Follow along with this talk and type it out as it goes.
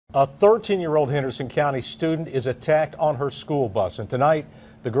A 13-year-old Henderson County student is attacked on her school bus, and tonight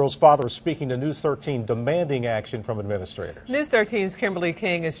the girl's father is speaking to News 13 demanding action from administrators. News 13's Kimberly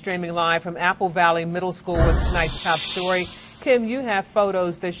King is streaming live from Apple Valley Middle School with tonight's top story. Kim, you have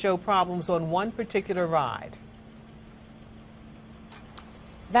photos that show problems on one particular ride.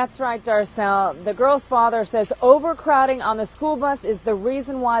 That's right, Darcel. The girl's father says overcrowding on the school bus is the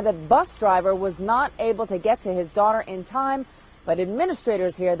reason why the bus driver was not able to get to his daughter in time. But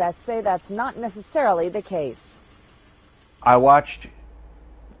administrators here say that's not necessarily the case. I watched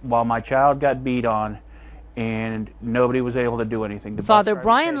while my child got beat on, and nobody was able to do anything. Father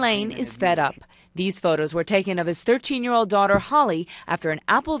Brian Lane is fed up. These photos were taken of his 13-year-old daughter Holly after an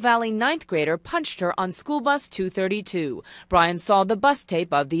Apple Valley 9th grader punched her on school bus 232. Brian saw the bus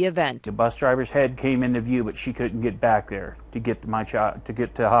tape of the event. The bus driver's head came into view, but she couldn't get back there to get to my child, to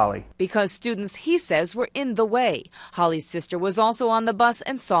get to Holly. Because students, he says, were in the way. Holly's sister was also on the bus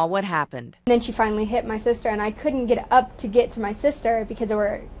and saw what happened. And then she finally hit my sister, and I couldn't get up to get to my sister because there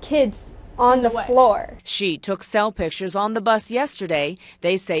were kids on the floor. She took cell pictures on the bus yesterday.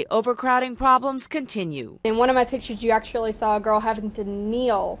 They say overcrowding problems continue. In one of my pictures, you actually saw a girl having to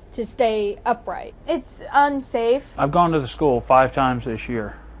kneel to stay upright. It's unsafe. I've gone to the school 5 times this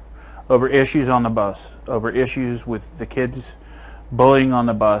year over issues on the bus, over issues with the kids bullying on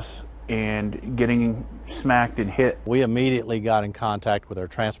the bus and getting smacked and hit. We immediately got in contact with our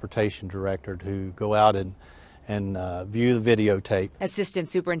transportation director to go out and view the videotape. Assistant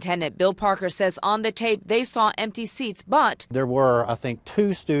Superintendent Bill Parker says on the tape they saw empty seats, but there were, I think,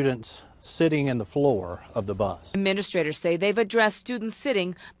 2 students sitting in the floor of the bus. Administrators say they've addressed students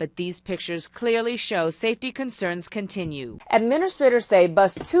sitting, but these pictures clearly show safety concerns continue. Administrators say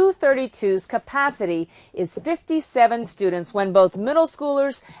bus 232's capacity is 57 students when both middle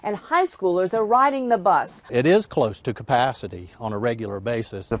schoolers and high schoolers are riding the bus. It is close to capacity on a regular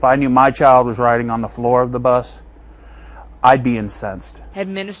basis. If I knew my child was riding on the floor of the bus, I'd be incensed.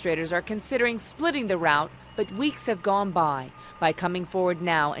 Administrators are considering splitting the route, but weeks have gone by. By coming forward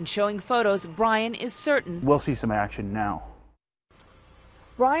now and showing photos, Brian is certain we'll see some action now.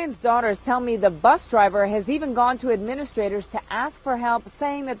 Brian's daughters tell me the bus driver has even gone to administrators to ask for help,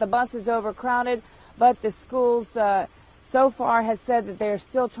 saying that the bus is overcrowded, but the schools so far has said that they're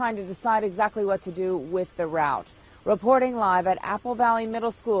still trying to decide exactly what to do with the route. Reporting live at Apple Valley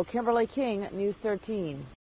Middle School, Kimberly King, News 13.